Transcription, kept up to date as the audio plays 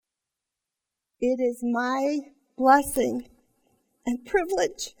It is my blessing and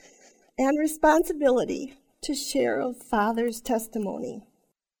privilege and responsibility to share of Father's testimony.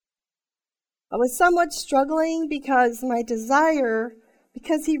 I was somewhat struggling because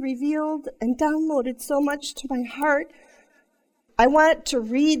he revealed and downloaded so much to my heart. I wanted to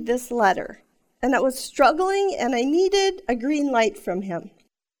read this letter, and I was struggling, and I needed a green light from him.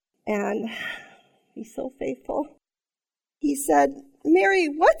 And he's so faithful. He said, "Mary,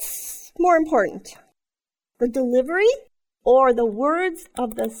 what's more important, the delivery or the words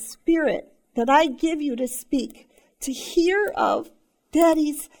of the Spirit that I give you to speak, to hear of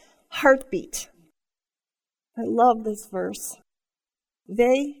Daddy's heartbeat?" I love this verse.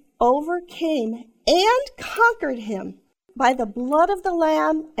 They overcame and conquered him by the blood of the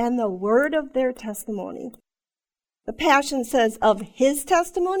Lamb and the word of their testimony. The Passion says of his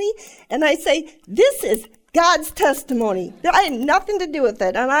testimony, and I say, this is God's testimony. I had nothing to do with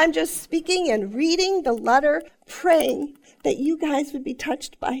it, and I'm just speaking and reading the letter, praying that you guys would be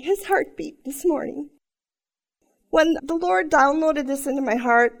touched by his heartbeat this morning. When the Lord downloaded this into my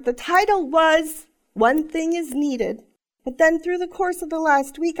heart, the title was One Thing is Needed. But then through the course of the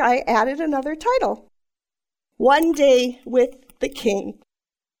last week, I added another title, One Day with the King.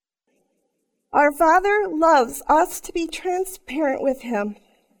 Our Father loves us to be transparent with him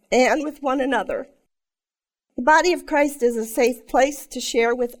and with one another. The body of Christ is a safe place to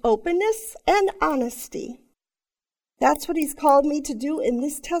share with openness and honesty. That's what he's called me to do in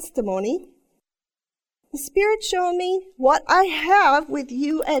this testimony. The Spirit showed me what I have with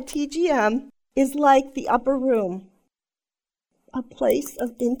you at TGM is like the upper room, a place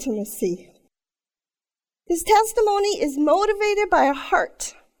of intimacy. His testimony is motivated by a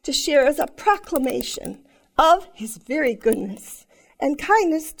heart to share as a proclamation of his very goodness and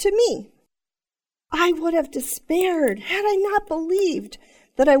kindness to me. I would have despaired had I not believed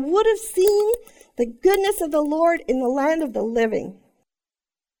that I would have seen the goodness of the Lord in the land of the living.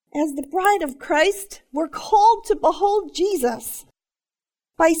 As the bride of Christ, we're called to behold Jesus.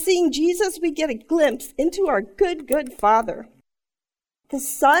 By seeing Jesus, we get a glimpse into our good Father. The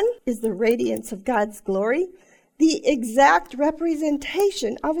Son is the radiance of God's glory, the exact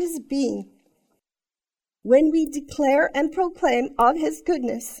representation of his being. When we declare and proclaim of his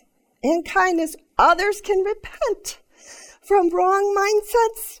goodness and kindness, others can repent from wrong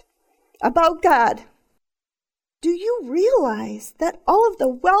mindsets about God. Do you realize that all of the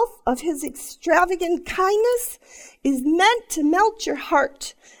wealth of his extravagant kindness is meant to melt your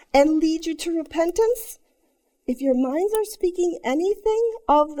heart and lead you to repentance? If your minds are speaking anything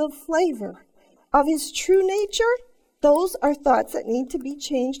of the flavor of his true nature, those are thoughts that need to be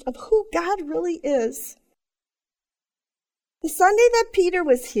changed of who God really is. The Sunday that Peter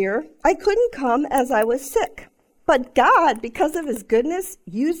was here, I couldn't come as I was sick. But God, because of his goodness,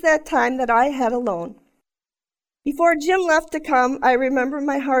 used that time that I had alone. Before Jim left to come, I remember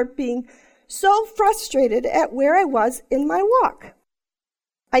my heart being so frustrated at where I was in my walk.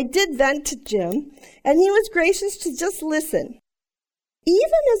 I did vent to Jim, and he was gracious to just listen.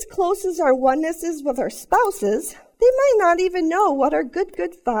 Even as close as our oneness is with our spouses, they might not even know what our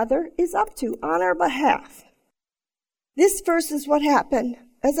good Father is up to on our behalf. This verse is what happened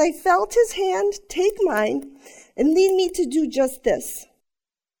as I felt his hand take mine and lead me to do just this.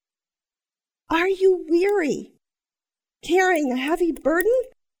 Are you weary, carrying a heavy burden?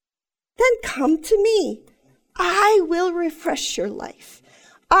 Then come to me. I will refresh your life.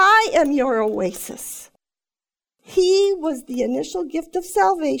 I am your oasis. He was the initial gift of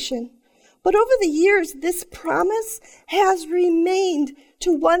salvation, but over the years, this promise has remained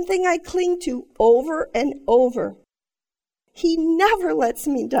to one thing I cling to over and over. He never lets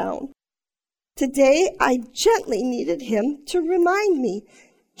me down. Today, I gently needed him to remind me.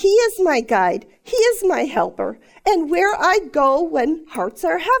 He is my guide. He is my helper. And where I go when hearts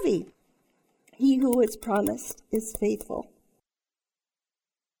are heavy. He who is promised is faithful.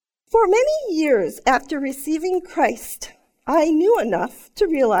 For many years after receiving Christ, I knew enough to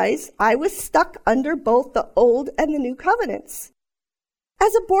realize I was stuck under both the old and the new covenants.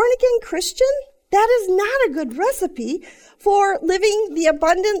 As a born-again Christian, that is not a good recipe for living the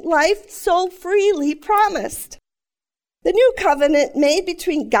abundant life so freely promised. The new covenant made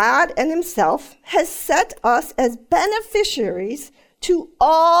between God and himself has set us as beneficiaries to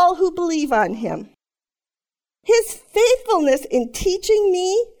all who believe on him. His faithfulness in teaching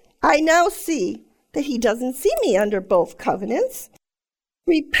me, I now see that he doesn't see me under both covenants.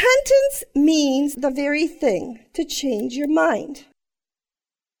 Repentance means the very thing to change your mind.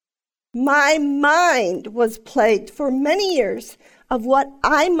 My mind was plagued for many years of what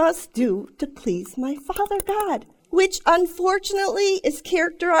I must do to please my Father God. which unfortunately is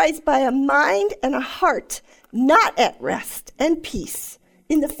characterized by a mind and a heart not at rest and peace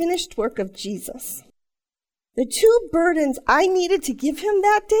in the finished work of Jesus. The two burdens I needed to give him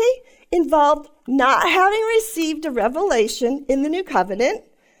that day involved not having received a revelation in the new covenant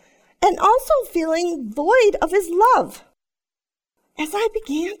and also feeling void of his love. As I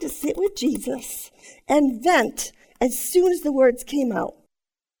began to sit with Jesus and vent as soon as the words came out,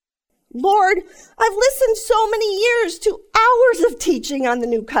 Lord, I've listened so many years to hours of teaching on the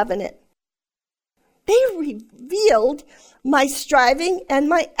new covenant. They revealed my striving and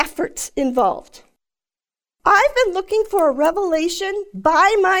my efforts involved. I've been looking for a revelation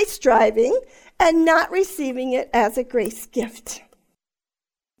by my striving and not receiving it as a grace gift.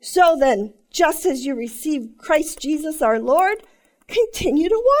 So then, just as you received Christ Jesus our Lord, continue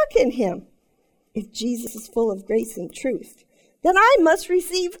to walk in him. If Jesus is full of grace and truth, then I must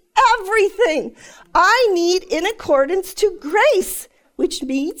receive everything I need in accordance to grace, which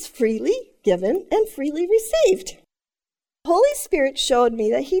means freely given and freely received. The Holy Spirit showed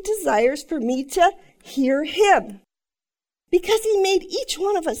me that he desires for me to hear him because he made each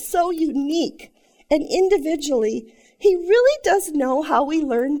one of us so unique and individually. He really does know how we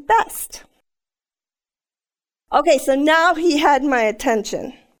learn best. Okay, so now he had my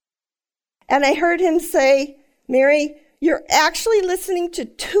attention. And I heard him say, Mary, you're actually listening to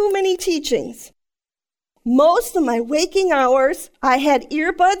too many teachings. Most of my waking hours, I had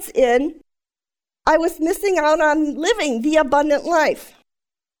earbuds in. I was missing out on living the abundant life.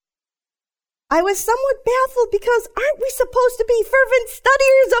 I was somewhat baffled because aren't we supposed to be fervent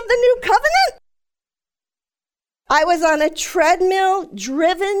studiers of the new covenant? I was on a treadmill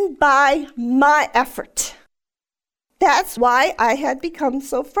driven by my effort. That's why I had become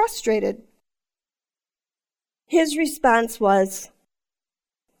so frustrated. His response was,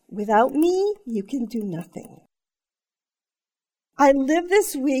 without me, you can do nothing. I lived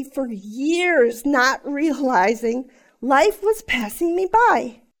this way for years, not realizing life was passing me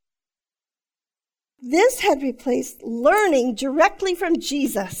by. This had replaced learning directly from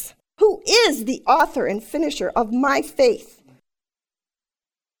Jesus, who is the author and finisher of my faith.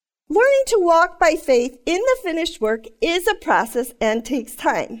 Learning to walk by faith in the finished work is a process and takes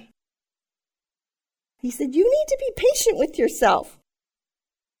time. He said, you need to be patient with yourself.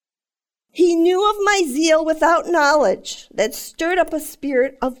 He knew of my zeal without knowledge that stirred up a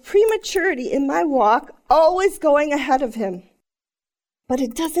spirit of prematurity in my walk, always going ahead of him. But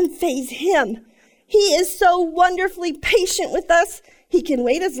it doesn't faze him. He is so wonderfully patient with us, he can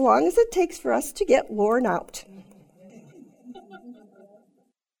wait as long as it takes for us to get worn out.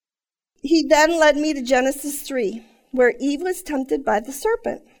 He then led me to Genesis 3, where Eve was tempted by the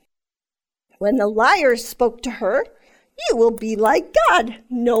serpent. When the liar spoke to her, you will be like God,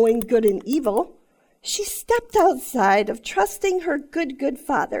 knowing good and evil, she stepped outside of trusting her good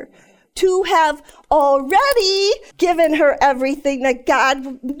Father to have already given her everything that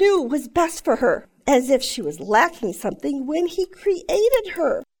God knew was best for her, as if she was lacking something when he created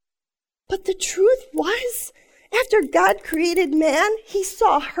her. But the truth was, after God created man, he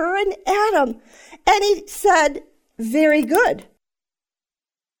saw her and Adam, and he said, very good.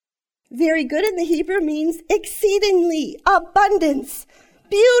 Very good in the Hebrew means exceedingly, abundance,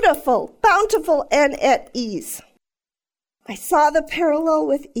 beautiful, bountiful, and at ease. I saw the parallel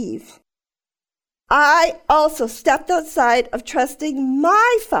with Eve. I also stepped outside of trusting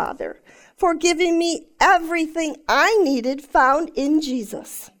my Father for giving me everything I needed found in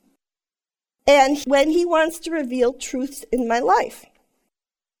Jesus, and when he wants to reveal truths in my life.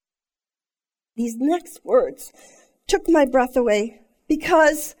 These next words took my breath away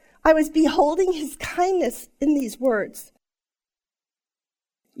because I was beholding his kindness in these words.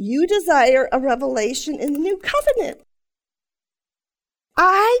 You desire a revelation in the new covenant.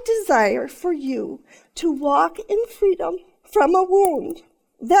 I desire for you to walk in freedom from a wound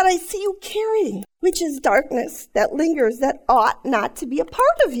that I see you carrying, which is darkness that lingers that ought not to be a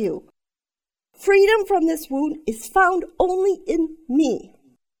part of you. Freedom from this wound is found only in me.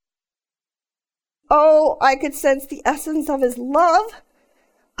 Oh, I could sense the essence of his love.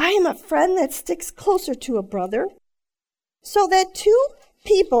 I am a friend that sticks closer to a brother, so that two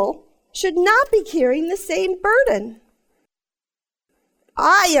people should not be carrying the same burden.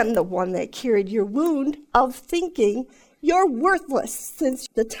 I am the one that carried your wound of thinking you're worthless since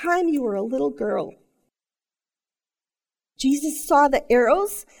the time you were a little girl. Jesus saw the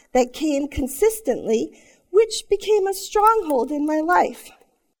arrows that came consistently, which became a stronghold in my life.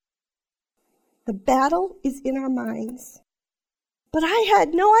 The battle is in our minds. But I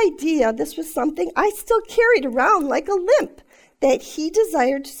had no idea this was something I still carried around like a limp that he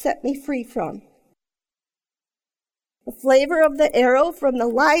desired to set me free from. The flavor of the arrow from the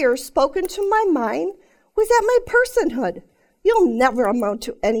liar spoken to my mind was at my personhood. You'll never amount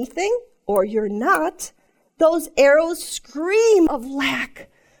to anything, or you're not. Those arrows scream of lack,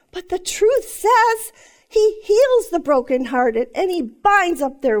 but the truth says he heals the brokenhearted and he binds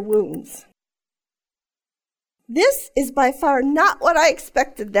up their wounds. This is by far not what I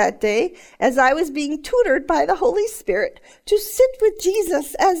expected that day, as I was being tutored by the Holy Spirit to sit with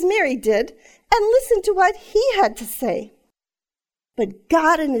Jesus as Mary did and listen to what he had to say. But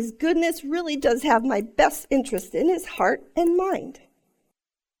God in his goodness really does have my best interest in his heart and mind.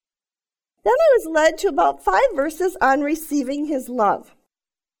 Then I was led to about 5 verses on receiving his love.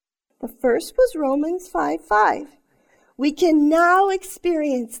 The first was Romans 5:5. We can now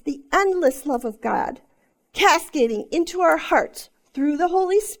experience the endless love of God, cascading into our hearts through the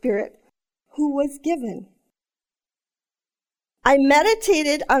Holy Spirit who was given. I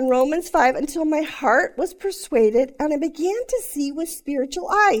meditated on Romans 5 until my heart was persuaded and I began to see with spiritual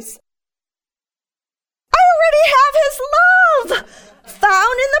eyes. I already have his love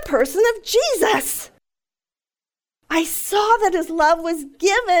found in the person of Jesus. I saw that his love was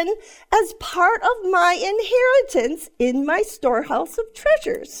given as part of my inheritance in my storehouse of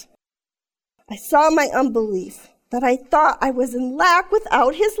treasures. I saw my unbelief, that I thought I was in lack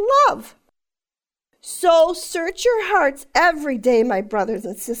without his love. So search your hearts every day, my brothers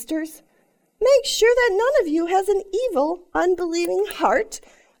and sisters. Make sure that none of you has an evil, unbelieving heart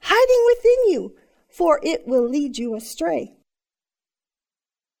hiding within you, for it will lead you astray.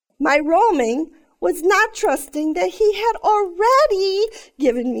 My roaming was not trusting that he had already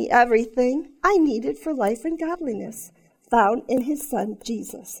given me everything I needed for life and godliness, found in his Son,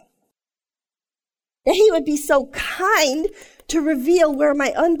 Jesus. That he would be so kind to reveal where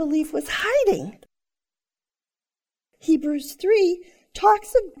my unbelief was hiding. Hebrews 3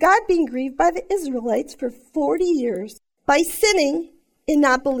 talks of God being grieved by the Israelites for 40 years by sinning in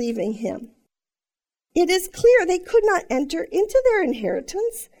not believing him. It is clear they could not enter into their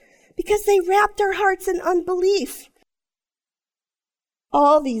inheritance because they wrapped their hearts in unbelief.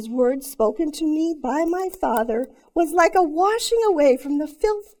 All these words spoken to me by my Father was like a washing away from the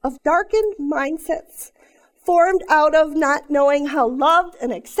filth of darkened mindsets formed out of not knowing how loved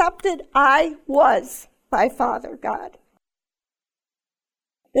and accepted I was by Father God.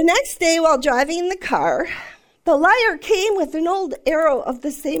 The next day, while driving in the car, the liar came with an old arrow of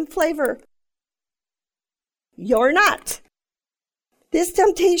the same flavor. You're not. This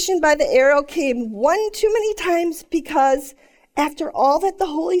temptation by the arrow came one too many times because after all that the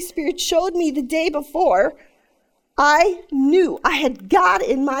Holy Spirit showed me the day before, I knew I had God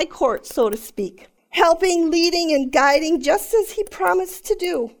in my court, so to speak, helping, leading, and guiding just as he promised to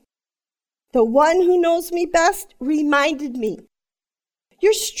do. The one who knows me best reminded me,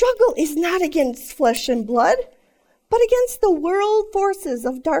 your struggle is not against flesh and blood, but against the world forces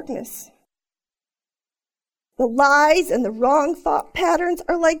of darkness. The lies and the wrong thought patterns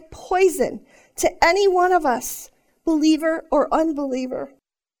are like poison to any one of us, believer or unbeliever.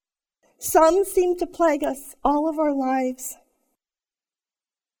 Some seem to plague us all of our lives.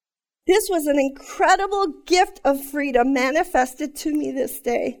 This was an incredible gift of freedom manifested to me this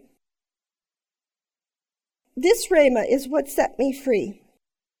day. This rhema is what set me free.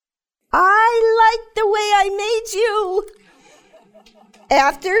 I like the way I made you.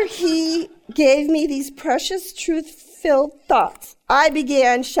 After he gave me these precious truth-filled thoughts, I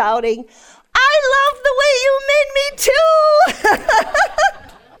began shouting, I love the way you made me too.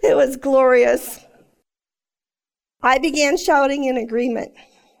 It was glorious. I began shouting in agreement.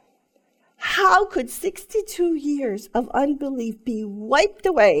 How could 62 years of unbelief be wiped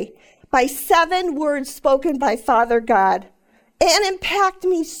away by 7 words spoken by Father God and impact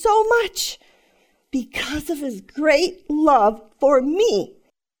me so much? Because of his great love for me.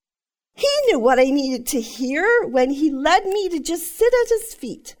 He knew what I needed to hear when he led me to just sit at his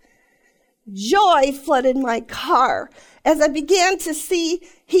feet. Joy flooded my car as I began to see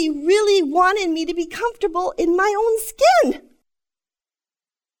he really wanted me to be comfortable in my own skin.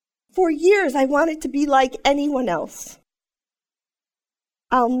 For years, I wanted to be like anyone else.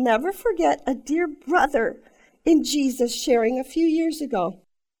 I'll never forget a dear brother in Jesus sharing a few years ago.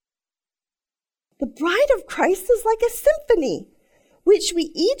 The bride of Christ is like a symphony, which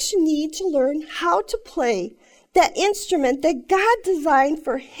we each need to learn how to play that instrument that God designed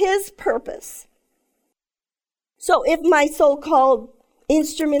for his purpose. So if my so-called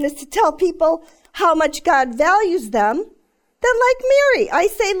instrument is to tell people how much God values them, then like Mary, I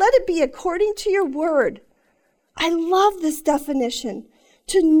say, let it be according to your word. I love this definition.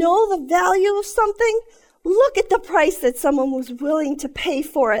 To know the value of something, look at the price that someone was willing to pay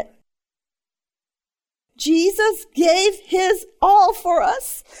for it. Jesus gave his all for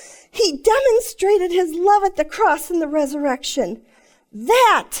us. He demonstrated his love at the cross and the resurrection.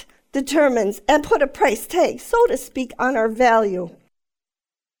 That determines and put a price tag, so to speak, on our value.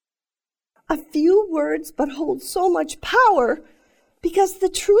 A few words, but hold so much power because the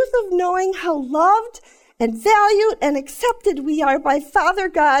truth of knowing how loved and valued and accepted we are by Father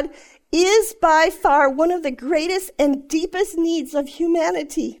God is by far one of the greatest and deepest needs of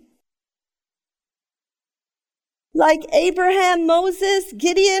humanity. Like Abraham, Moses,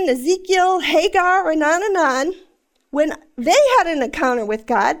 Gideon, Ezekiel, Hagar, and on, when they had an encounter with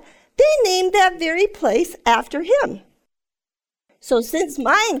God, they named that very place after him. So since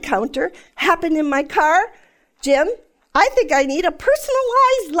my encounter happened in my car, Jim, I think I need a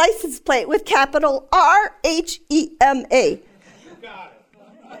personalized license plate with capital R-H-E-M-A. You got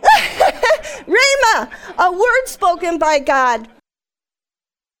it. Rhema, a word spoken by God.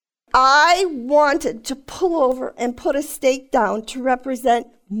 I wanted to pull over and put a stake down to represent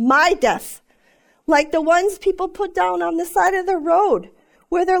my death, like the ones people put down on the side of the road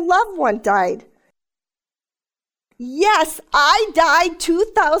where their loved one died. Yes, I died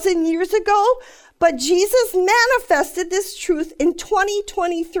 2,000 years ago, but Jesus manifested this truth in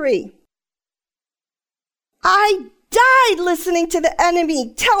 2023. I died listening to the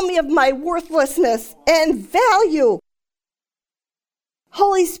enemy tell me of my worthlessness and value.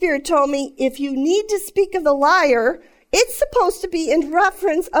 Holy Spirit told me, if you need to speak of the liar, it's supposed to be in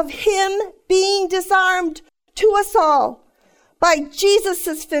reference of him being disarmed to us all by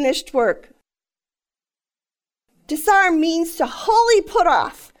Jesus' finished work. Disarm means to wholly put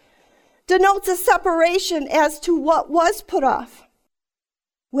off, denotes a separation as to what was put off.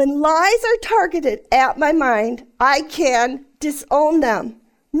 When lies are targeted at my mind, I can disown them.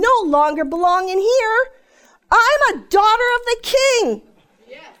 No longer belong in here. I'm a daughter of the King.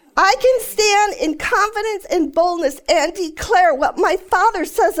 I can stand in confidence and boldness and declare what my Father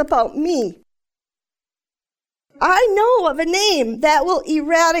says about me. I know of a name that will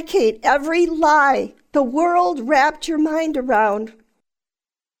eradicate every lie the world wrapped your mind around.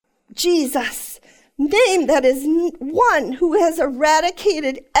 Jesus, name that is one who has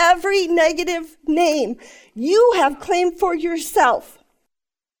eradicated every negative name you have claimed for yourself.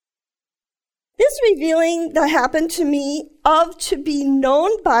 This revealing that happened to me of to be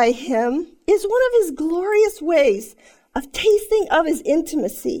known by him is one of his glorious ways of tasting of his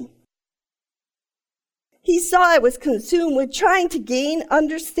intimacy. He saw I was consumed with trying to gain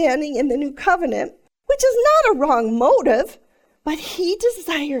understanding in the new covenant, which is not a wrong motive, but he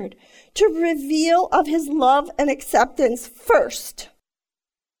desired to reveal of his love and acceptance first.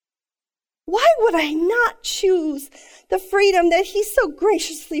 Why would I not choose the freedom that he so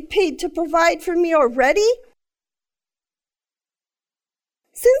graciously paid to provide for me already?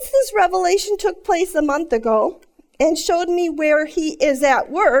 Since this revelation took place a month ago and showed me where he is at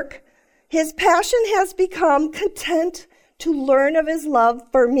work, his passion has become content to learn of his love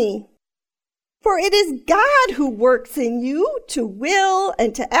for me. For it is God who works in you to will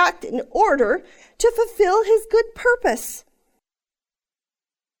and to act in order to fulfill his good purpose.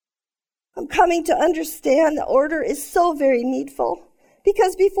 I'm coming to understand that order is so very needful,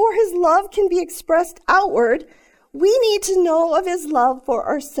 because before his love can be expressed outward, we need to know of his love for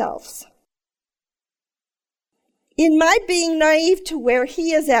ourselves. In my being naive to where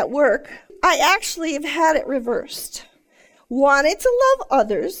he is at work, I actually have had it reversed. Wanted to love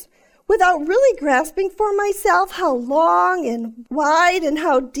others without really grasping for myself how long and wide and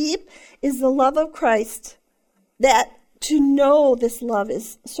how deep is the love of Christ, that to know this love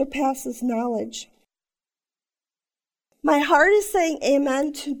surpasses knowledge. My heart is saying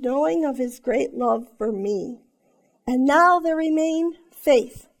amen to knowing of his great love for me. And now there remain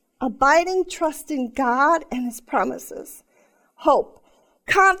faith, abiding trust in God and his promises, hope,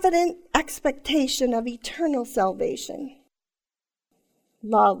 confident expectation of eternal salvation,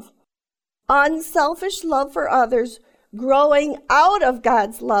 love, unselfish love for others, growing out of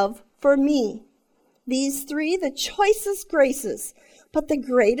God's love for me. These three, the choicest graces, but the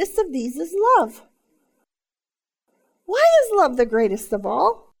greatest of these is love. Why is love the greatest of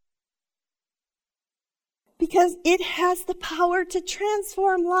all? Because it has the power to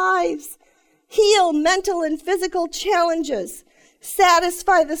transform lives, heal mental and physical challenges,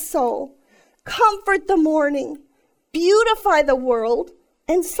 satisfy the soul, comfort the mourning, beautify the world,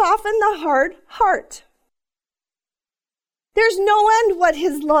 and soften the hard heart. There's no end what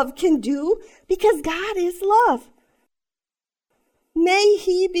his love can do because God is love. May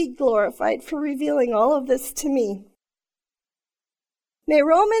he be glorified for revealing all of this to me. May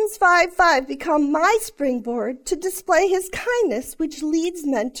Romans 5:5 become my springboard to display his kindness, which leads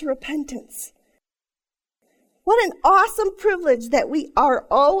men to repentance. What an awesome privilege that we are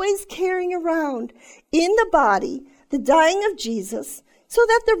always carrying around in the body the dying of Jesus, so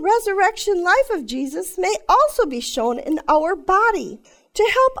that the resurrection life of Jesus may also be shown in our body, to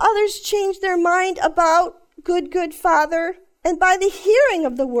help others change their mind about good Father, and by the hearing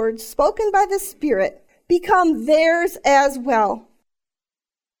of the words spoken by the Spirit, become theirs as well.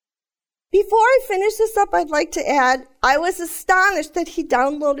 Before I finish this up, I'd like to add, I was astonished that he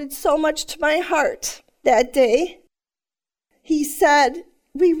downloaded so much to my heart that day. He said,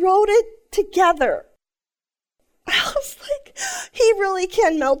 we wrote it together. I was like, he really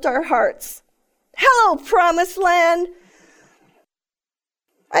can melt our hearts. Hello, Promised Land.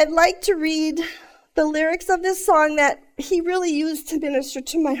 I'd like to read the lyrics of this song that he really used to minister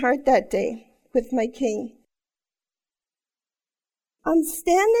to my heart that day with my King. I'm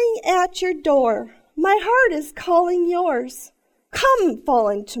standing at your door. My heart is calling yours. Come, fall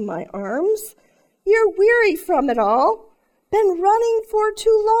into my arms. You're weary from it all. Been running for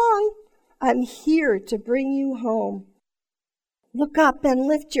too long. I'm here to bring you home. Look up and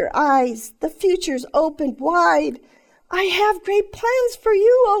lift your eyes. The future's opened wide. I have great plans for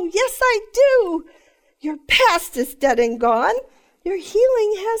you. Oh, yes, I do. Your past is dead and gone. Your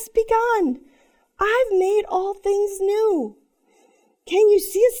healing has begun. I've made all things new. Can you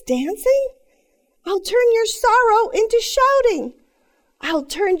see us dancing? I'll turn your sorrow into shouting. I'll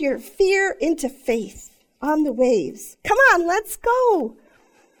turn your fear into faith on the waves. Come on, let's go.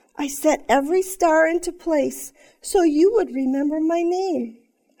 I set every star into place so you would remember my name.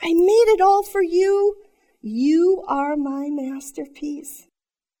 I made it all for you. You are my masterpiece.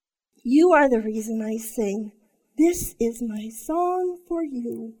 You are the reason I sing. This is my song for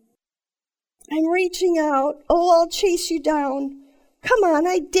you. I'm reaching out. Oh, I'll chase you down. Come on,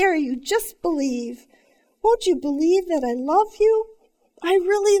 I dare you. Just believe. Won't you believe that I love you? I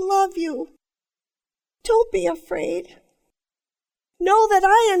really love you. Don't be afraid. Know that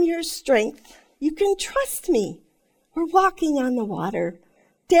I am your strength. You can trust me. We're walking on the water,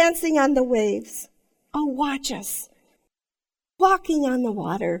 dancing on the waves. Oh, watch us. Walking on the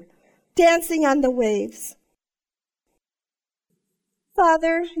water, dancing on the waves.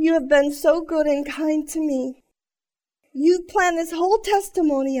 Father, you have been so good and kind to me. You've planned this whole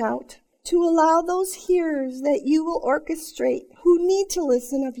testimony out to allow those hearers that you will orchestrate who need to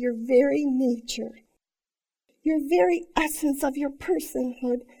listen of your very nature. Your very essence of your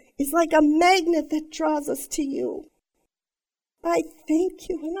personhood is like a magnet that draws us to you. I thank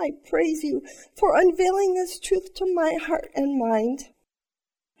you and I praise you for unveiling this truth to my heart and mind.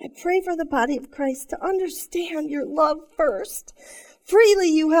 I pray for the body of Christ to understand your love first. Freely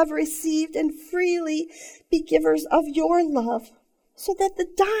you have received and freely be givers of your love, so that the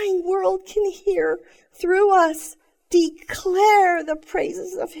dying world can hear through us declare the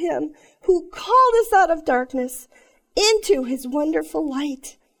praises of him who called us out of darkness into his wonderful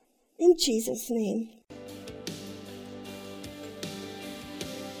light. In Jesus' name.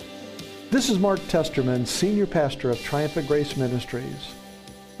 This is Mark Testerman, Senior Pastor of Triumphant Grace Ministries.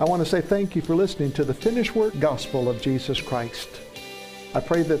 I want to say thank you for listening to the finished work gospel of Jesus Christ. I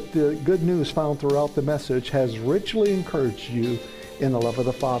pray that the good news found throughout the message has richly encouraged you in the love of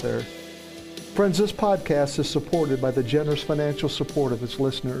the Father. Friends, this podcast is supported by the generous financial support of its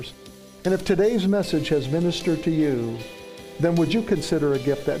listeners. And if today's message has ministered to you, then would you consider a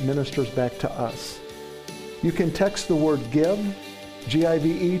gift that ministers back to us? You can text the word GIVE,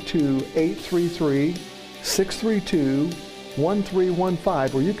 G-I-V-E, to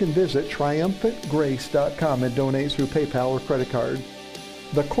 833-632-1315, or you can visit triumphantgrace.com and donate through PayPal or credit card.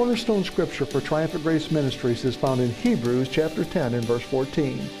 The cornerstone scripture for Triumphant Grace Ministries is found in Hebrews chapter 10 and verse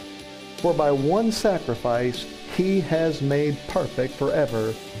 14. For by one sacrifice he has made perfect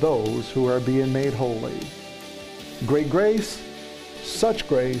forever those who are being made holy. Great grace, such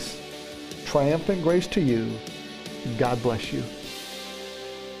grace, triumphant grace to you. God bless you.